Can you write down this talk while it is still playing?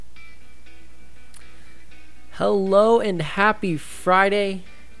Hello and happy Friday.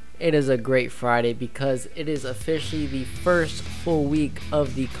 It is a great Friday because it is officially the first full week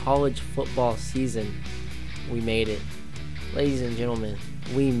of the college football season. We made it. Ladies and gentlemen,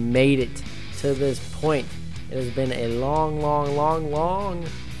 we made it to this point. It has been a long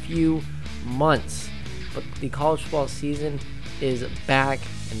few months, but the college football season is back,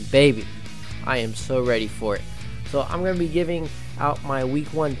 and baby, I am so ready for it. So I'm going to be giving out my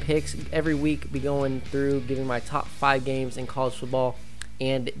week one picks. Every week be going through giving my top 5 games in college football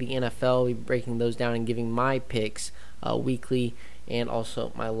and the NFL. Be breaking those down and giving my picks weekly and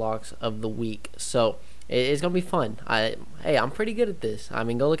also my locks of the week. So it's going to be fun. I'm pretty good at this. I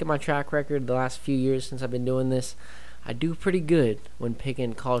mean, go look at my track record the last few years since I've been doing this. I do pretty good when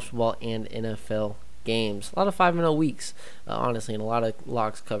picking college football and NFL games. A lot of 5-0 weeks, honestly, and a lot of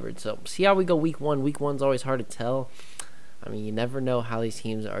locks covered. So see how we go week one. Week one's always hard to tell. I mean, you never know how these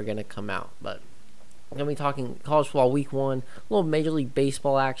teams are going to come out. But I'm going to be talking college football week one, a little Major League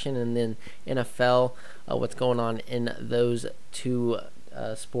Baseball action, and then NFL, what's going on in those two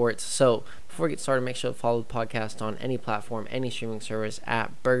sports. So before we get started, make sure to follow the podcast on any platform, any streaming service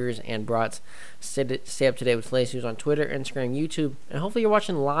at Burgers and Brats. Stay up to date with the latest news on Twitter, Instagram, YouTube, and hopefully you're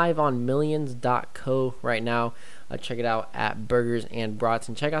watching live on millions.co right now. Check it out at Burgers and Brats,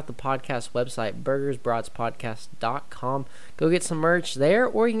 and check out the podcast website, burgersbratspodcast.com. Go get some merch there,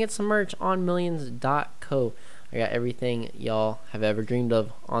 or you can get some merch on millions.co. I got everything y'all have ever dreamed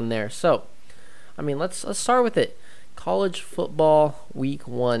of on there. So, I mean, let's start with it. College football week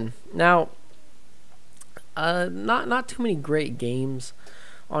one. Now, not too many great games,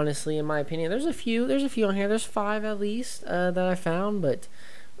 honestly, in my opinion. There's a few on here. There's 5 at least that I found, but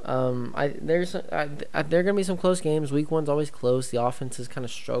there are gonna be some close games. Week one's always close. The offenses kind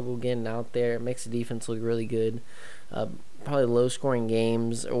of struggle getting out there. It makes the defense look really good. Probably low scoring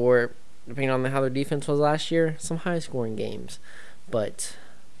games, or depending on how their defense was last year, some high scoring games. But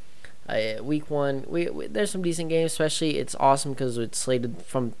week one, there's some decent games. Especially, it's awesome because it's slated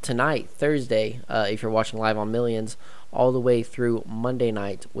from tonight, Thursday, if you're watching live on Millions, all the way through Monday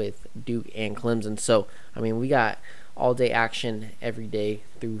night with Duke and Clemson. So, I mean, we got all-day action every day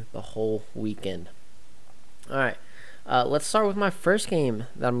through the whole weekend. All right, let's start with my first game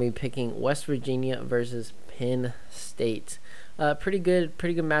that I'm going to be picking, West Virginia versus Penn State. Pretty good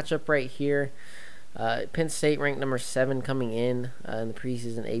matchup right here. Penn State ranked number 7 coming in the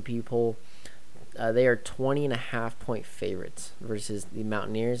preseason AP poll. They are 20.5-point favorites versus the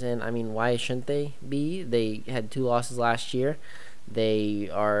Mountaineers, and I mean, why shouldn't they be? They had 2 losses last year. They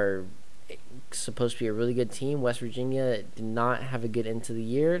are supposed to be a really good team. West Virginia did not have a good end to the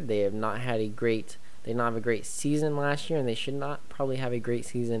year. They have not had a great season last year, and they should not probably have a great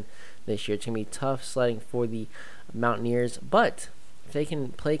season this year. It's going to be tough sledding for the Mountaineers, but if they can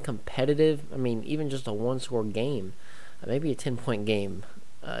play competitive, I mean, even just a 1-score game, maybe a 10-point game,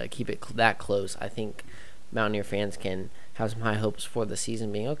 keep it that close, I think Mountaineer fans can have some high hopes for the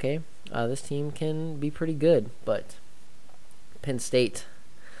season being, okay, this team can be pretty good. But Penn State,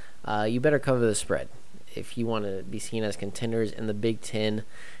 you better cover the spread if you want to be seen as contenders in the Big Ten,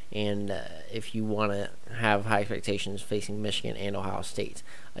 and if you want to have high expectations facing Michigan and Ohio State.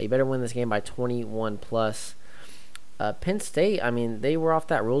 You better win this game by 21 plus. Penn State, I mean, they were off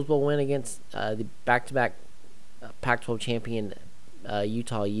that Rose Bowl win against the back-to-back Pac-12 champion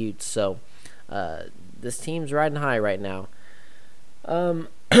Utah Utes. So this team's riding high right now.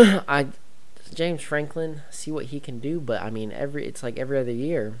 James Franklin, see what he can do, but I mean, it's like every other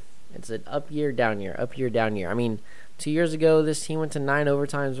year. It's an up year, down year, up year, down year. I mean, 2 years ago, this team went to 9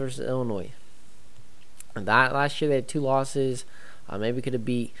 overtimes versus Illinois. And that last year, they had 2 losses. Maybe could have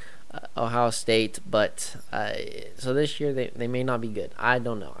beat Ohio State, but so this year they may not be good. I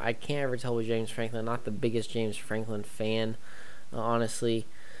don't know. I can't ever tell with James Franklin. I'm not the biggest James Franklin fan, honestly.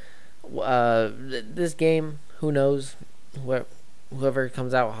 This game, who knows? Whoever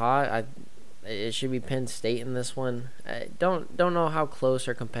comes out hot, it should be Penn State in this one. I don't know how close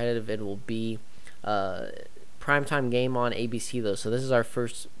or competitive it will be. Primetime game on ABC though, so this is our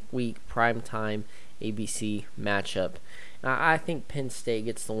first week primetime ABC matchup. I think Penn State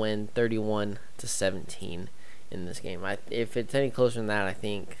gets the win 31-17 in this game. If it's any closer than that, I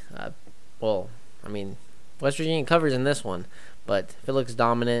think, West Virginia covers in this one, but if it looks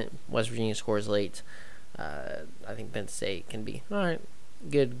dominant, West Virginia scores late, I think Penn State can be, all right,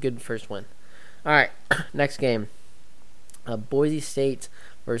 good first win. All right, next game, Boise State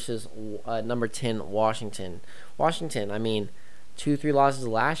versus number 10 Washington. Washington, I mean, 2-3 losses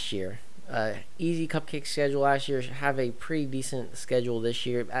last year. Easy cupcake schedule last year. Have a pretty decent schedule this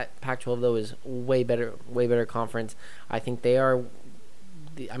year. At Pac-12 though is way better conference. I think they are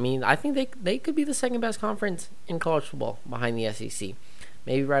I mean, I think they could be the second best conference in college football behind the SEC.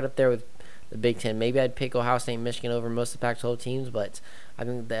 Maybe right up there with the Big Ten. Maybe I'd pick Ohio State and Michigan over most of the Pac-12 teams, but I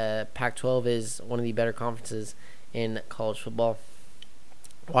think the Pac-12 is one of the better conferences in college football.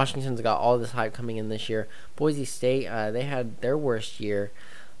 Washington's got all this hype coming in this year. Boise State, they had their worst year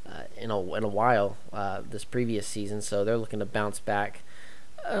in a while this previous season, so they're looking to bounce back.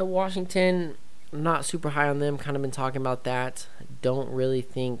 Washington, not super high on them. Kind of been talking about that. Don't really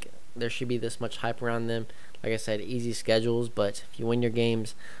think there should be this much hype around them. Like I said, easy schedules, but if you win your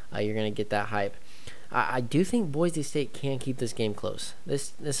games, you're going to get that hype. I do think Boise State can keep this game close.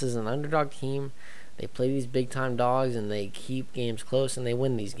 This is an underdog team. They play these big-time dogs, and they keep games close, and they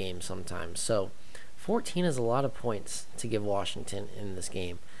win these games sometimes. So 14 is a lot of points to give Washington in this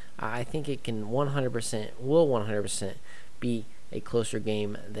game. I think it can 100% be a closer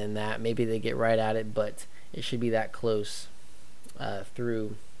game than that. Maybe they get right at it, but it should be that close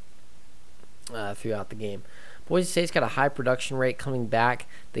throughout the game. Boise State's got a high production rate coming back.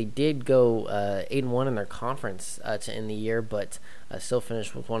 They did go 8-1 in their conference to end the year, but still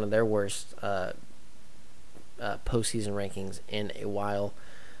finished with one of their worst postseason rankings in a while.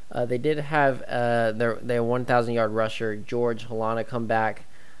 They did have their 1,000-yard rusher, George Halana, come back.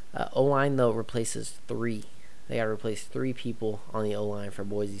 O-line, though, replaces 3. They got to replace 3 people on the O-line for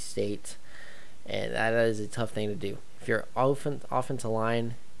Boise State, and that is a tough thing to do. If your offensive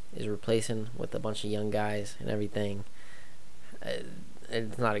line is replacing with a bunch of young guys and everything,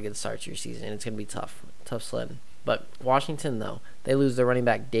 it's not a good start to your season, and it's going to be tough sledding. But Washington, though, they lose their running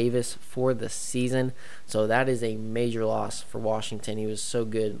back Davis for the season, so that is a major loss for Washington. He was so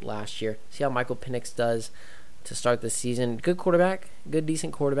good last year. See how Michael Penix does to start the season. Good quarterback, good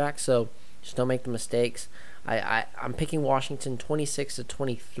decent quarterback, so just don't make the mistakes. I'm picking Washington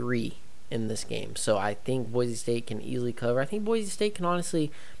 26-23 in this game, so I think Boise State can easily cover. I think Boise State can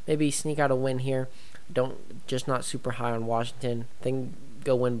honestly maybe sneak out a win here. Not super high on Washington. Think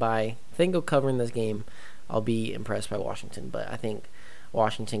go cover in this game. I'll be impressed by Washington, but I think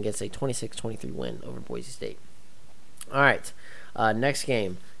Washington gets a 26-23 win over Boise State. All right, next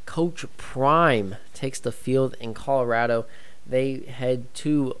game. Coach Prime takes the field in Colorado. They head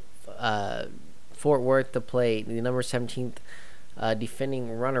to Fort Worth to play the number 17th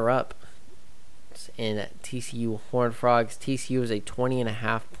defending runner-up in TCU Horned Frogs. TCU is a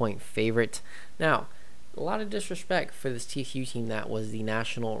 20.5-point favorite. Now, a lot of disrespect for this TCU team that was the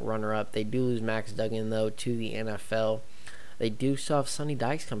national runner-up. They do lose Max Duggan, though, to the NFL. They do still have Sonny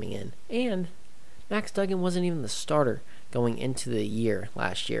Dykes coming in. And Max Duggan wasn't even the starter going into the year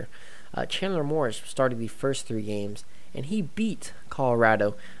last year. Chandler Morris started the first 3 games, and he beat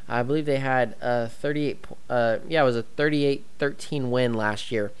Colorado. I believe they had a 38-13 win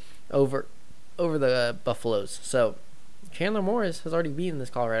last year over the Buffaloes. So Chandler Morris has already beaten this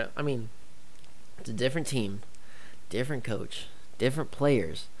Colorado. I mean, it's a different team, different coach, different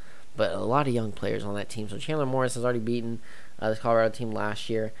players, but a lot of young players on that team. So Chandler Morris has already beaten this Colorado team last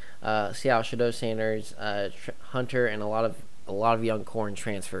year. See how Shadow Sanders, Hunter, and a lot of young core and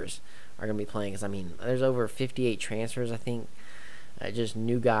transfers are going to be playing. Because, I mean, there's over 58 transfers, I think, just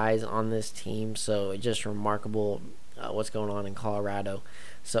new guys on this team. So it's just remarkable what's going on in Colorado.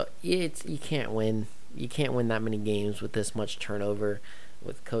 So you can't win. You can't win that many games with this much turnover,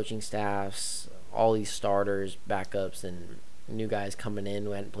 with coaching staffs, all these starters, backups, and new guys coming in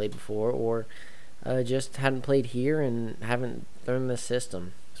who hadn't played before, or just hadn't played here and haven't learned the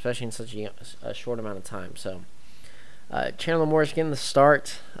system, especially in such a short amount of time. So Chandler Morris getting the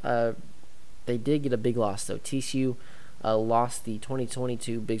start. They did get a big loss, though. TCU lost the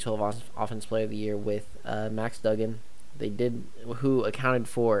 2022 Big 12 Offensive Player of the Year with Max Duggan. Who accounted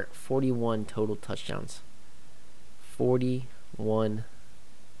for 41 total touchdowns. 41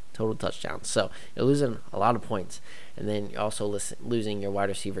 total touchdowns. So you're losing a lot of points, and then you're also losing your wide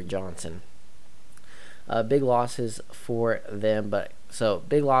receiver Johnson. Big losses for them, but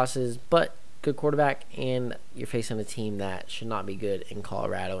good quarterback, and you're facing a team that should not be good in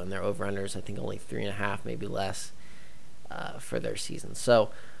Colorado, and their over-unders, I think, only 3.5, maybe less, for their season. So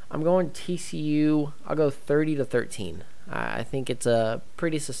I'm going TCU. I'll go 30-13. I think it's a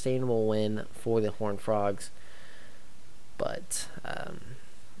pretty sustainable win for the Horned Frogs, but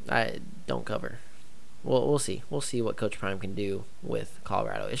I don't cover. We'll see. We'll see what Coach Prime can do with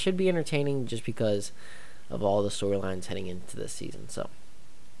Colorado. It should be entertaining just because of all the storylines heading into this season. So,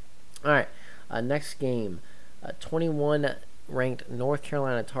 all right, next game, 21 ranked North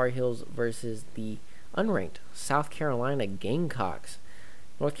Carolina Tar Heels versus the unranked South Carolina Gamecocks.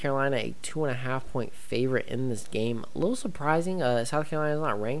 North Carolina a 2.5-point favorite in this game. A little surprising. South Carolina is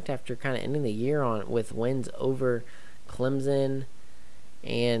not ranked after kind of ending the year with wins over Clemson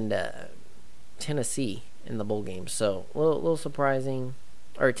and Tennessee in the bowl game. So a little surprising,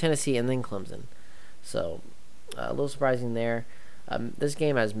 or Tennessee and then Clemson. So a little surprising there. This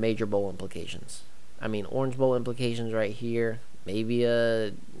game has major bowl implications. I mean, Orange Bowl implications right here. Maybe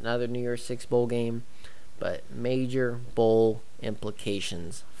another New Year's Six bowl game, but major bowl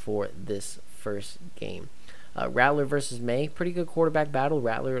implications for this first game. Rattler versus May, pretty good quarterback battle.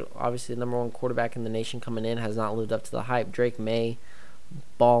 Rattler, obviously the number one quarterback in the nation coming in, has not lived up to the hype. Drake May,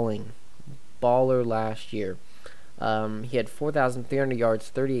 baller last year. He had 4,300 yards,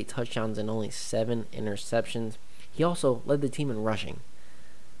 38 touchdowns, and only 7 interceptions. He also led the team in rushing,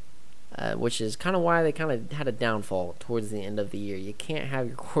 which is kind of why they kind of had a downfall towards the end of the year. You can't have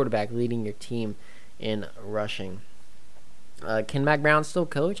your quarterback leading your team in rushing. Can Mac Brown still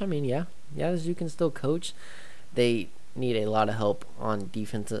coach? I mean, yeah, Zoo can still coach. They need a lot of help on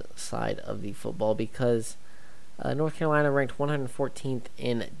defensive side of the football because North Carolina ranked 114th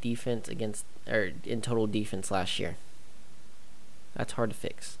in defense in total defense last year. That's hard to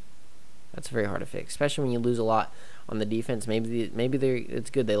fix. That's very hard to fix, especially when you lose a lot on the defense. Maybe it's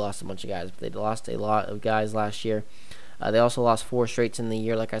good they lost a bunch of guys, but they lost a lot of guys last year. They also lost 4 straights in the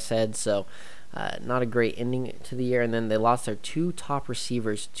year, like I said, so not a great ending to the year. And then they lost their 2 top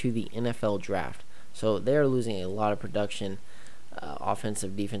receivers to the NFL draft, so they're losing a lot of production,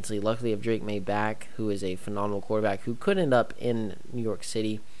 offensive, defensively. Luckily, have Drake May back, who is a phenomenal quarterback who could end up in New York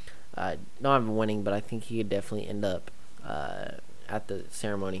City. Not even winning, but I think he could definitely end up at the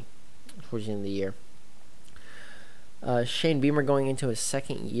ceremony towards the end of the year. Shane Beamer going into his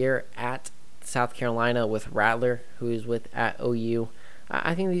second year at South Carolina with Rattler, who is at OU.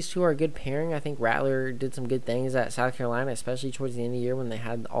 I think these two are a good pairing. I think Rattler did some good things at South Carolina, especially towards the end of the year when they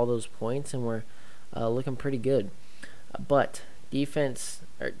had all those points and were looking pretty good. But defense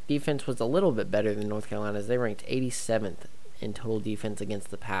was a little bit better than North Carolina's. They ranked 87th in total defense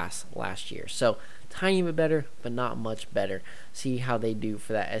against the pass last year. So tiny bit better, but not much better. See how they do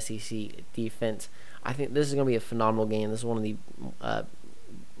for that SEC defense. I think this is going to be a phenomenal game. This is one of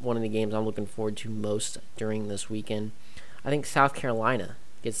the games I'm looking forward to most during this weekend. I think South Carolina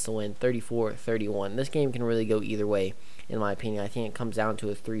gets the win 34-31. This game can really go either way, in my opinion. I think it comes down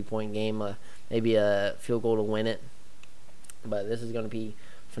to a 3-point game, maybe a field goal to win it. But this is going to be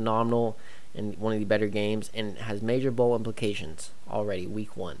phenomenal and one of the better games, and has major bowl implications already,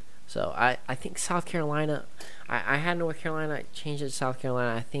 week 1. So I think South Carolina, I had North Carolina, I changed it to South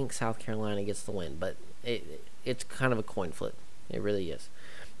Carolina. I think South Carolina gets the win, but it's kind of a coin flip. It really is.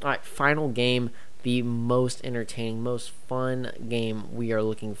 All right, final game, the most entertaining, most fun game we are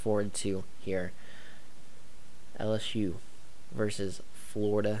looking forward to here. LSU versus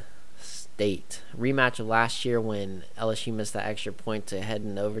Florida State. Rematch of last year when LSU missed that extra point to head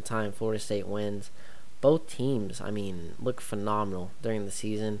in overtime. Florida State wins. Both teams, look phenomenal during the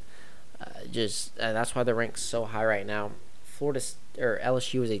season. That's why they're ranked so high right now.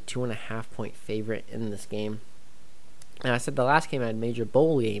 LSU is a 2.5-point favorite in this game. And I said the last game had major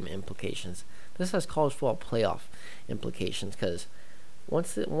bowl game implications. This has college football playoff implications because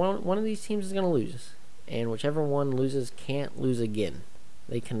one of these teams is going to lose, and whichever one loses can't lose again.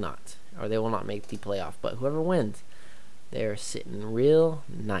 They cannot, or they will not make the playoff. But whoever wins, they're sitting real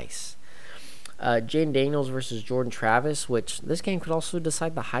nice. Jaden Daniels versus Jordan Travis, which this game could also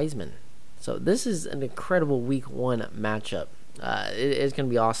decide the Heisman. So this is an incredible week 1 matchup. It's going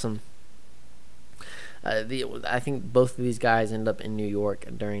to be awesome. I think both of these guys end up in New York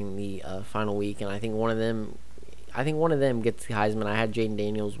during the final week, and I think one of them gets the Heisman. I had Jaden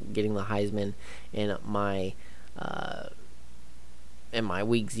Daniels getting the Heisman in my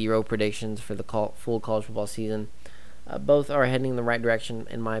week 0 predictions for the full college football season. Both are heading in the right direction,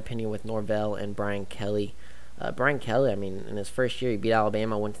 in my opinion, with Norvell and Brian Kelly. Brian Kelly, in his first year, he beat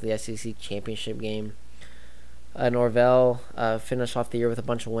Alabama, went to the SEC championship game. Norvell finished off the year with a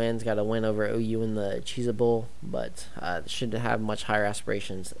bunch of wins, got a win over OU in the Cheez-It Bowl, but should have much higher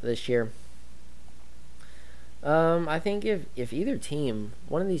aspirations this year. I think if either team,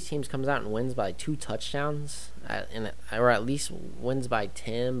 one of these teams comes out and wins by 2 touchdowns, or at least wins by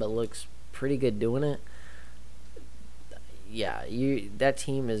 10, but looks pretty good doing it, yeah, that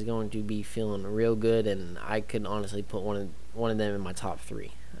team is going to be feeling real good, and I could honestly put one of them in my top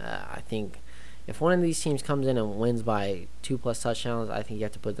 3. I think if one of these teams comes in and wins by 2+ touchdowns, I think you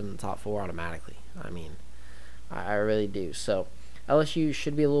have to put them in the top 4 automatically. I really do. So LSU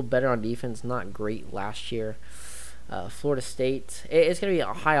should be a little better on defense, not great last year. Florida State, it's going to be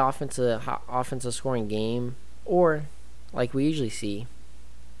a high offensive scoring game, or like we usually see,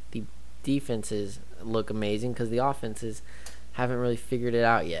 the defenses look amazing because the offenses haven't really figured it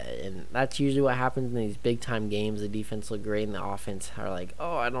out yet. And that's usually what happens in these big-time games. The defense look great and the offense are like,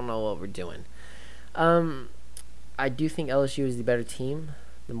 oh, I don't know what we're doing. I do think LSU is the better team,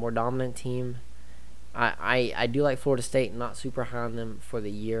 the more dominant team. I do like Florida State, not super high on them for the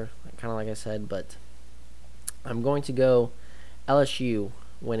year, kind of like I said, but I'm going to go LSU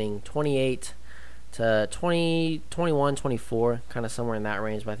winning 28 to 20, 21, 24, kind of somewhere in that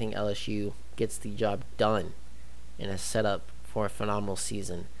range, but I think LSU gets the job done and is set up for a phenomenal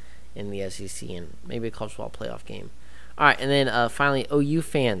season in the SEC and maybe a college football playoff game. All right, and then finally, OU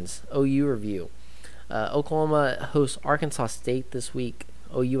fans, OU review. Oklahoma hosts Arkansas State this week.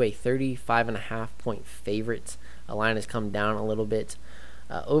 OU a 35.5-point favorite. The line has come down a little bit.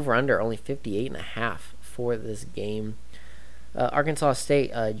 Over-under only 58.5 for this game. Arkansas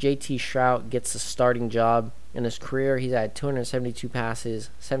State, J.T. Shrout gets the starting job. In his career, he's had 272 passes,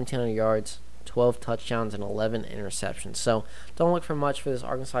 1,700 yards, 12 touchdowns, and 11 interceptions. So don't look for much for this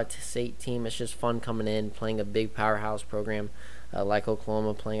Arkansas State team. It's just fun coming in, playing a big powerhouse program like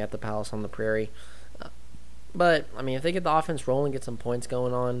Oklahoma, playing at the Palace on the Prairie. But, I mean, if they get the offense rolling, get some points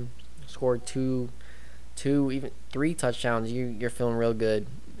going on, score two, even 3 touchdowns, you're feeling real good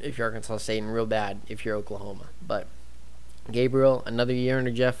if you're Arkansas State and real bad if you're Oklahoma. But Gabriel, another year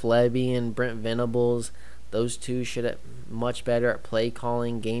under Jeff Lebby and Brent Venables. Those two should get much better at play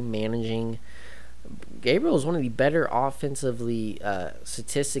calling, game managing. Gabriel is one of the better offensively,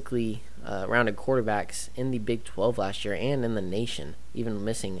 statistically rounded quarterbacks in the Big 12 last year and in the nation, even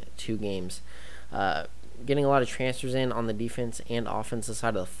missing 2 games. Getting a lot of transfers in on the defense and offensive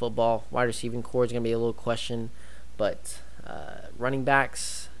side of the football. Wide receiving core is going to be a little question, but running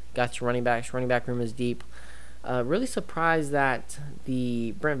backs, got your running backs. Running back room is deep. Really surprised that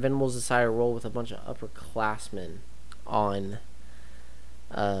the Brent Venables decided to roll with a bunch of upperclassmen on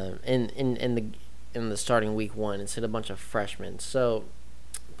in the starting week 1 instead of a bunch of freshmen. So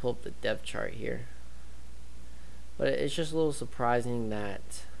pull up the depth chart here, but it's just a little surprising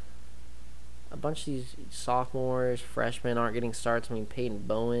that a bunch of these sophomores, freshmen aren't getting starts. I mean, Peyton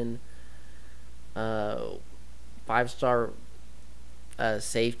Bowen, 5-star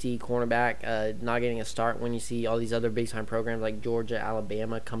safety, cornerback, not getting a start when you see all these other big-time programs like Georgia,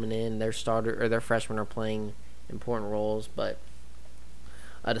 Alabama coming in. Their starter or their freshmen are playing important roles. But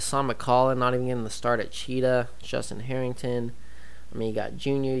Deshaun McCullough not even getting the start at Cheetah. Justin Harrington. I mean, you got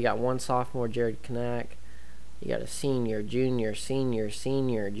junior, you got one sophomore, Jared Kanak. You got a senior, junior, senior,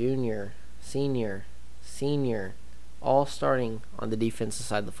 junior, senior, all starting on the defensive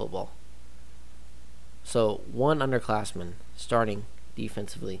side of the football. So one underclassman starting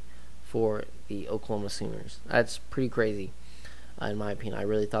defensively for the Oklahoma Sooners. That's pretty crazy, in my opinion. I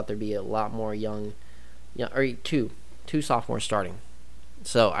really thought there'd be a lot more or two sophomores starting.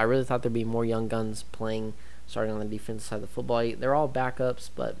 So I really thought there'd be more young guns starting on the defensive side of the football. They're all backups,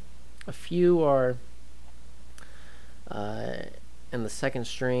 but a few are in the second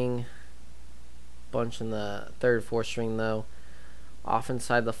string, bunch in the third, fourth string though. Offense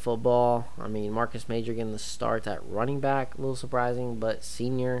side of the football, I mean, Marcus Major getting the start at running back, a little surprising, but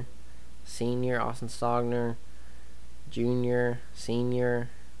senior, Austin Stogner, junior, senior,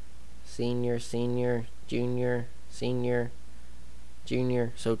 junior,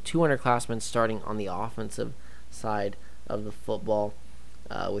 junior. So 2 underclassmen starting on the offensive side of the football,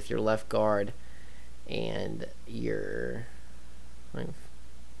 with your left guard and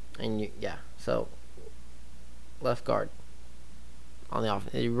so left guard on the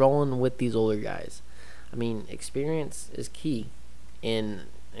offense. You're rolling with these older guys. I mean, experience is key in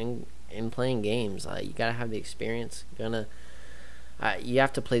playing games. You gotta have the experience. You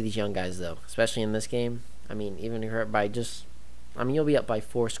have to play these young guys though, especially in this game. I mean, even if you're up by you'll be up by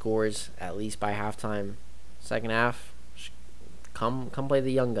 4 scores at least by halftime. Second half, come play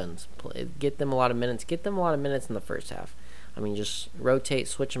the young guns. Get them a lot of minutes. Get them a lot of minutes in the first half. I mean, just rotate,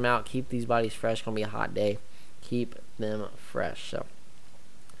 switch them out, keep these bodies fresh. Gonna be a hot day. Keep them fresh. So,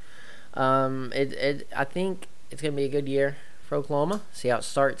 I think it's gonna be a good year for Oklahoma. See how it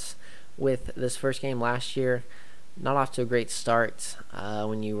starts with this first game last year. Not off to a great start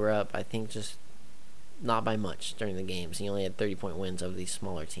when you were up. I think just not by much during the games. You only had 30-point wins over these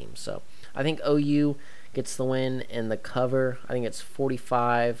smaller teams. So I think OU gets the win and the cover. I think it's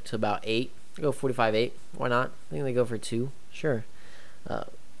 45 to about 8. Go 45-8. Why not? I think they go for 2. Sure.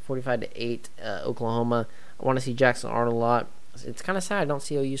 45 to 8. Oklahoma. I want to see Jackson Arnold a lot. It's kind of sad I don't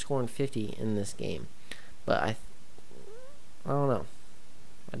see OU scoring 50 in this game, but I don't know.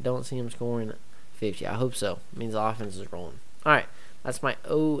 I don't see him scoring 50. I hope so. It means the offense is rolling. All right, that's my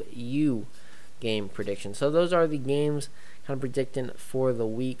OU game prediction. So those are the games, kind kind of predicting for the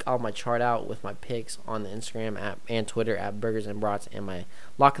week. I'll have my chart out with my picks on the Instagram app and Twitter at Burgers and Brats. And my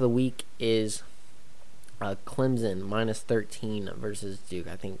lock of the week is Clemson minus 13 versus Duke.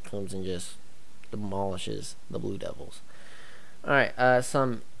 I think Clemson just demolishes the Blue Devils. All right,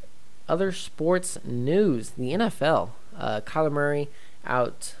 some other sports news. The NFL. Kyler Murray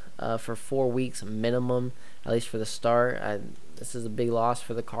out for 4 weeks minimum, at least for the start. This is a big loss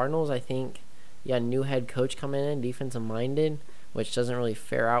for the Cardinals. I think you got a new head coach coming in, defensive minded, which doesn't really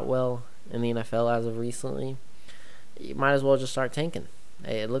fare out well in the NFL as of recently. You might as well just start tanking.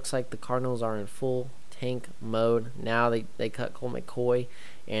 It looks like the Cardinals are in full tank mode. Now they cut Colt McCoy,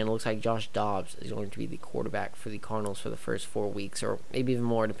 and it looks like Josh Dobbs is going to be the quarterback for the Cardinals for the first 4 weeks, or maybe even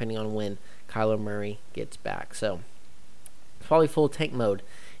more, depending on when Kyler Murray gets back. So, probably full tank mode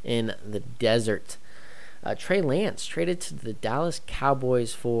in the desert. Trey Lance traded to the Dallas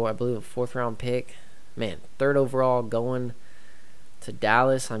Cowboys for, I believe, a 4th-round pick. Man, 3rd overall going to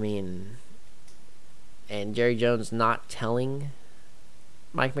Dallas. I mean, and Jerry Jones not telling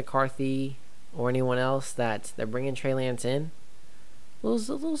Mike McCarthy or anyone else that they're bringing Trey Lance in. A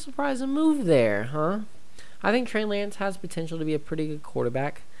little surprising move there, huh? I think Trey Lance has potential to be a pretty good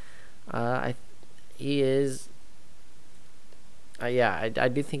quarterback. He is. I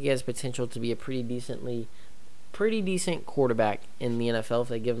do think he has potential to be a pretty decent quarterback in the NFL if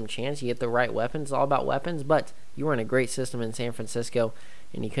they give him a chance. You get the right weapons. It's all about weapons, but you were in a great system in San Francisco,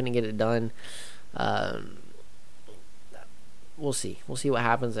 and you couldn't get it done. We'll see. We'll see what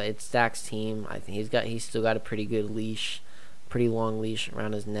happens. It's Dak's team. I think he's still got a pretty good leash, pretty long leash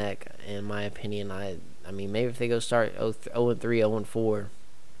around his neck. In my opinion, I mean, maybe if they go start 0-3, 0-4,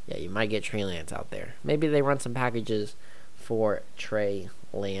 yeah, you might get Trey Lance out there. Maybe they run some packages for Trey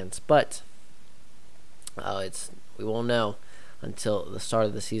Lance, but we won't know until the start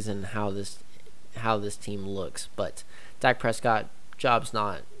of the season how this team looks. But Dak Prescott, job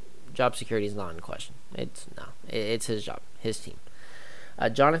security is not in question. It's his job, his team.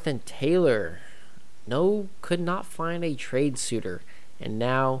 Jonathan Taylor could not find a trade suitor, and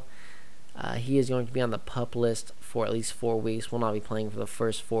now he is going to be on the PUP list for at least 4 weeks. Will not be playing for the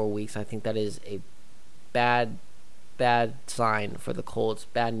first 4 weeks. I think that is a bad sign for the Colts.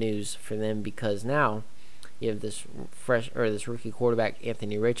 Bad news for them, because now you have this rookie quarterback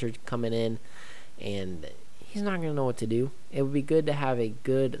Anthony Richards coming in, and he's not going to know what to do. It would be good to have a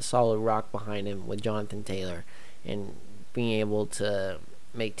good solid rock behind him with Jonathan Taylor, and being able to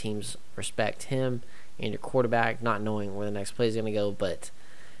make teams respect him and your quarterback, not knowing where the next play is going to go. But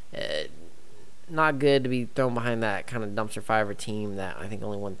not good to be thrown behind that kind of dumpster fire team that I think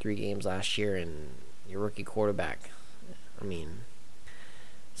only won 3 games last year, and your rookie quarterback. I mean,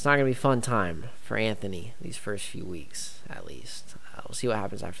 it's not going to be a fun time for Anthony these first few weeks, at least. We'll see what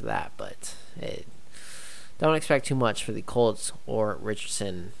happens after that, but don't expect too much for the Colts or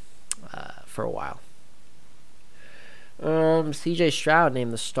Richardson for a while. C.J. Stroud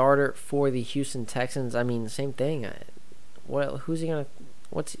named the starter for the Houston Texans. I mean, same thing. Who's he gonna?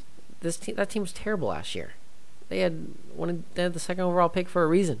 This team? That team was terrible last year. They had the 2nd overall pick for a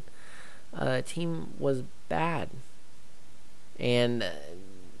reason. The team was bad, and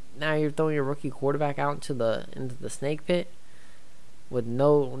now you're throwing your rookie quarterback out into the snake pit with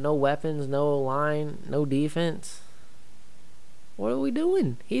no weapons, no line, no defense. What are we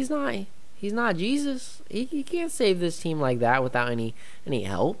doing? He's not Jesus. He can't save this team like that without any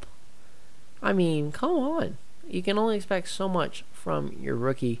help. I mean, come on. You can only expect so much from your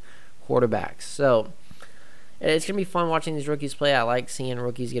rookie quarterbacks. So it's going to be fun watching these rookies play. I like seeing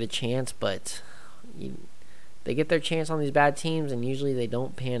rookies get a chance, but they get their chance on these bad teams, and usually they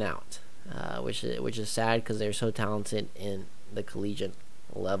don't pan out, which is sad because they're so talented in the collegiate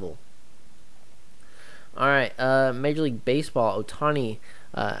level. All right, Major League Baseball. Ohtani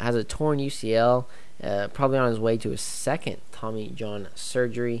has a torn UCL, probably on his way to his 2nd Tommy John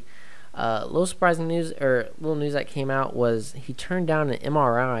surgery. Little surprising news, or little news that came out, was he turned down an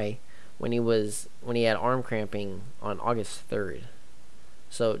MRI when he had arm cramping on August 3rd.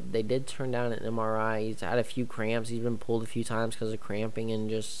 So they did turn down an MRI. He's had a few cramps. He's been pulled a few times because of cramping and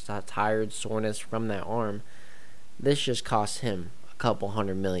just tired soreness from that arm. This just cost him a couple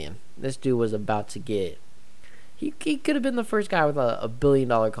 $100 million. This dude was about to get. He could have been the first guy with a $1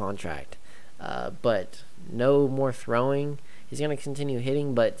 billion contract, but no more throwing. He's going to continue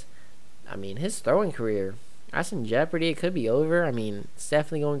hitting, but I mean, his throwing career, that's in jeopardy. It could be over. I mean, it's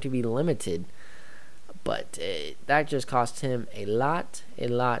definitely going to be limited, but that just cost him a lot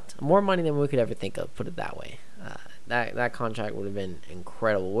more money than we could ever think of. Put it that way. That contract would have been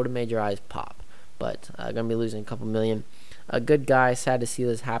incredible. Would have made your eyes pop. But going to be losing a couple million. A good guy. Sad to see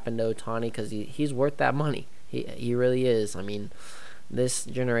this happen to Ohtani because he's worth that money. He really is. I mean, this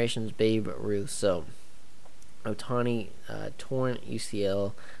generation's Babe Ruth. So Ohtani, torn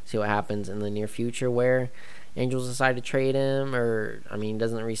UCL. See what happens in the near future where Angels decide to trade him, or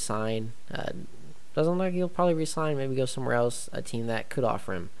doesn't re-sign. Doesn't look like he'll probably resign. Maybe go somewhere else. A team that could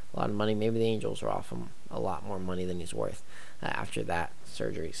offer him a lot of money. Maybe the Angels will offer him a lot more money than he's worth after that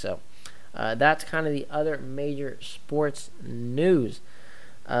surgery. So that's kind of the other major sports news.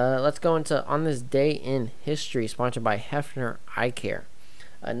 Let's go into On This Day in History, sponsored by Hefner Eye Care.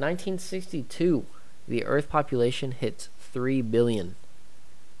 1962, the Earth population hits 3 billion.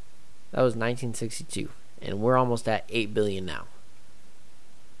 That was 1962, and we're almost at 8 billion now.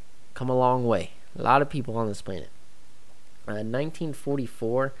 Come a long way. A lot of people on this planet.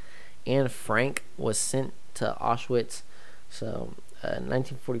 1944, Anne Frank was sent to Auschwitz. So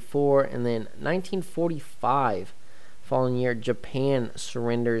 1944, and then 1945, following year, Japan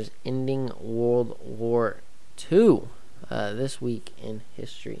surrenders, ending World War II. This week in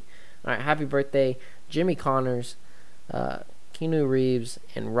history. All right, happy birthday, Jimmy Connors, Keanu Reeves,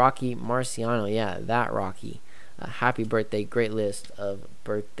 and Rocky Marciano. Yeah, that Rocky. Happy birthday. Great list of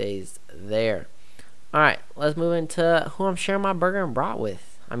birthdays there. All right, let's move into who I'm sharing my burger and brat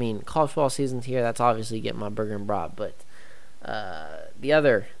with. College football season's here. That's obviously getting my burger and brat, but the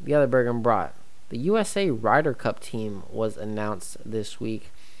other burger and brat, the USA Ryder Cup team was announced this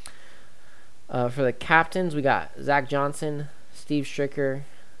week. For the captains, we got Zach Johnson, Steve Stricker,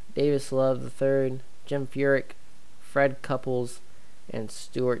 Davis Love III, Jim Furyk, Fred Couples, and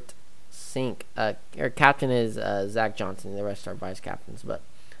Stuart Sink. Our captain is Zach Johnson. The rest are vice captains, but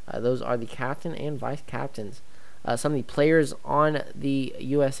those are the captain and vice captains. Some of the players on the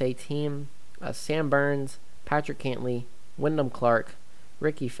USA team: Sam Burns, Patrick Cantley, Wyndham Clark,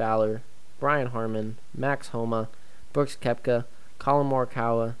 Ricky Fowler, Brian Harmon, Max Homa, Brooks Koepka, Colin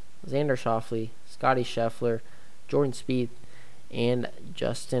Morikawa, Xander Schauffele, Scotty Scheffler, Jordan Spieth, and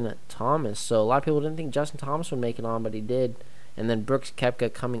Justin Thomas. So a lot of people didn't think Justin Thomas would make it on, but he did. And then Brooks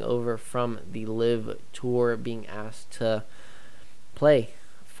Koepka coming over from the LIV Tour, being asked to play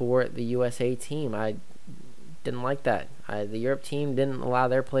for the USA team. I didn't like that. The Europe team didn't allow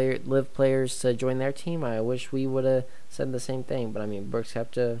their LIV players to join their team. I wish we would have said the same thing. But Brooks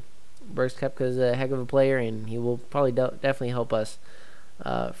Koepka is a heck of a player, and he will probably definitely help us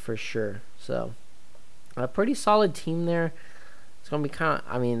for sure. So a pretty solid team there. It's gonna be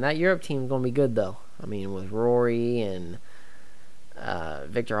that Europe team is gonna be good though. With Rory and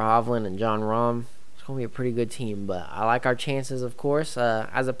Victor Hovland and John Rahm, it's gonna be a pretty good team. But I like our chances, of course.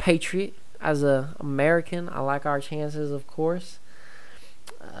 As a Patriot, as a American, I like our chances, of course.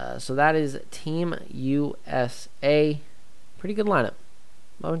 So that is Team USA. Pretty good lineup.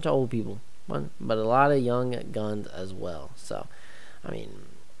 A bunch of old people, but a lot of young guns as well. So,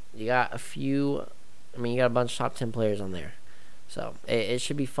 you got a few. You got a bunch of top 10 players on there. So it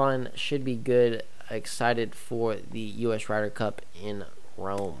should be fun. Should be good. Excited for the U.S. Ryder Cup in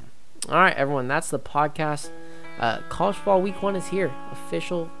Rome. All right, everyone. That's the podcast. College football week 1 is here.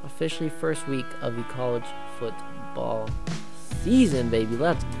 Officially first week of the college football season, baby.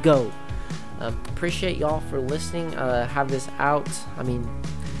 Let's go. Appreciate y'all for listening. Have this out.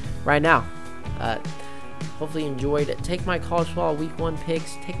 Right now. Hopefully you enjoyed it. Take my college football week 1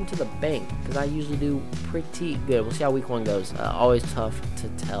 picks. Take them to the bank because I usually do pretty good. We'll see how week 1 goes. Always tough to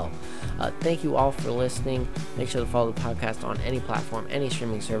tell. Thank you all for listening. Make sure to follow the podcast on any platform, any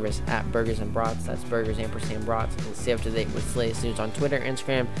streaming service at Burgers and Brats. That's Burgers & Brats. And stay up to date with latest news on Twitter,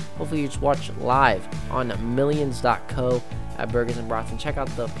 Instagram. Hopefully you just watch live on millions.co at Burgers and Brats. And check out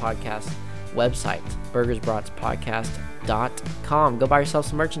the podcast website, burgersbratspodcast.com. Go buy yourself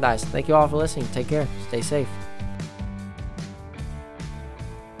some merchandise. Thank you all for listening. Take care. Stay safe.